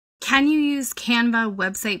can you use Canva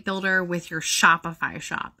website builder with your Shopify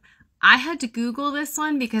shop? I had to Google this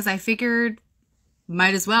one because I figured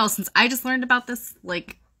might as well, since I just learned about this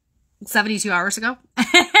like 72 hours ago.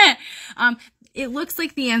 It looks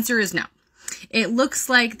like the answer is no. It looks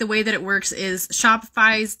like the way that it works is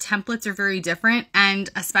Shopify's templates are very different, and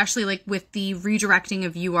especially like with the redirecting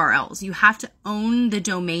of URLs, you have to own the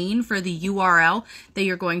domain for the URL that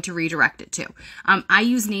you're going to redirect it to. I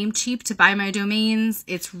use Namecheap to buy my domains.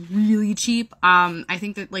 It's really cheap. I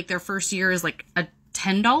think that like their first year is like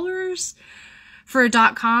 $10 for a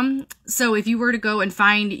 .com. So if you were to go and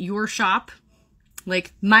find your shop,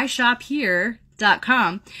 like myshophere.com,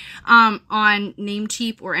 on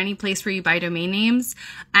Namecheap or any place where you buy domain names,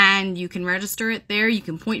 and you can register it there. You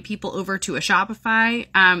can point people over to a Shopify.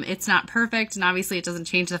 It's not perfect, and obviously it doesn't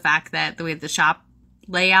change the fact that the way the shop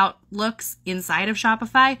layout looks inside of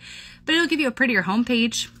Shopify, but it'll give you a prettier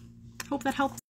homepage. Hope that helps.